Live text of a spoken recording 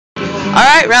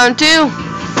Alright, round two.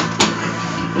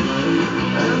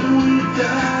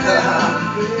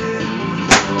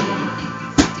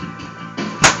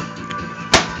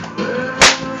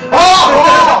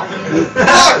 Oh!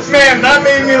 Fuck, man, that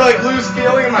made me like lose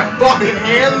feeling in my fucking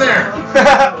hand there.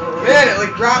 Man, it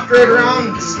like wrapped right around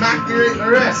and smacked me right in the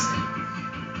wrist.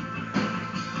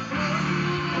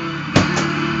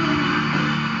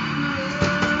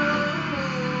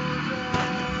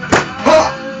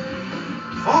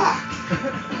 Fuck!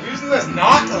 Using this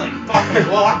knot to like fucking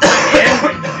block my hand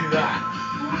when you do that.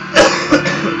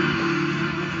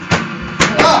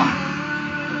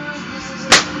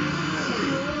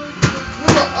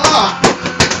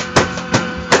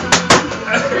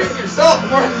 Hit yourself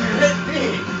more than you hit me.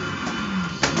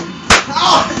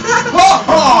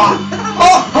 God!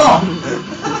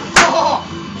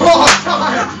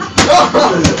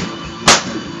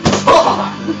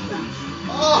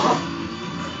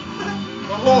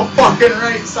 The whole fucking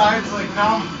right side's like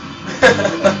numb.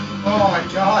 Oh my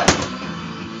god.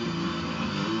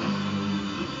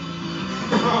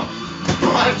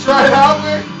 Wanna try it out,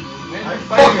 Vic? I'm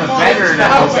fighting a veteran at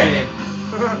this game.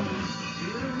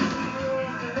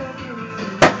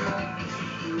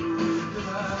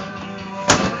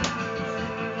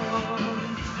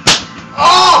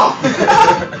 Oh!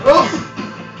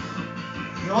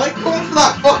 You like going for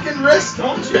that fucking wrist,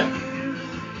 don't you?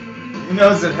 He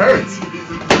knows it hurts.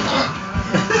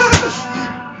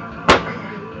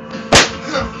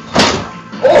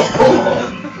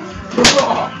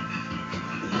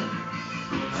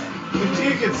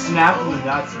 You could snap in the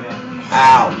nuts, man.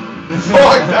 Ow.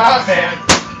 Fuck that, man.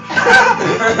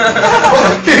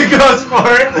 He goes for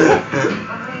it.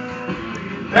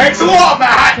 Thanks a lot,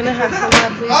 Matt. Can I have some of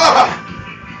that, please?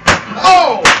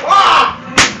 Oh! Ah!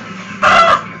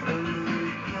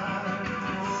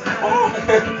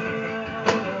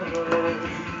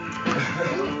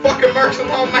 Fucking marks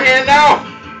along my hand now.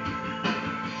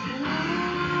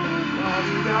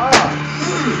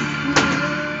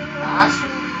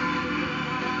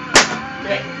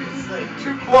 Okay, it's like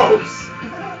too close.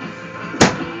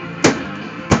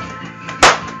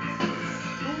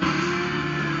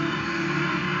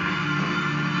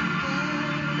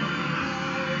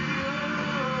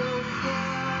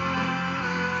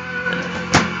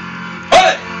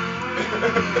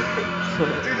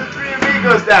 Do the Three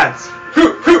Amigos dance.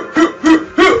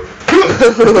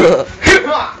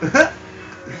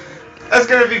 That's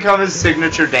gonna become his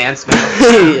signature dance now.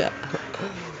 Yeah.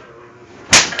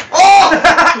 Oh!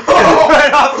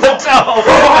 Right off the toe.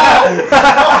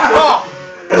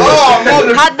 Oh,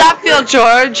 mother! How'd that feel,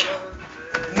 George?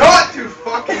 Not too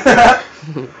fucking bad.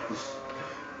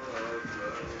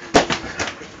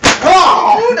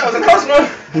 Oh, that was a close one.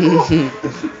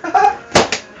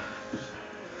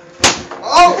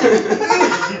 Oh!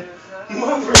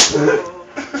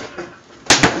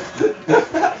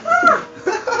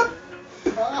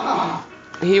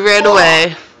 He ran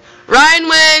away. Ryan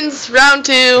wins round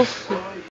two.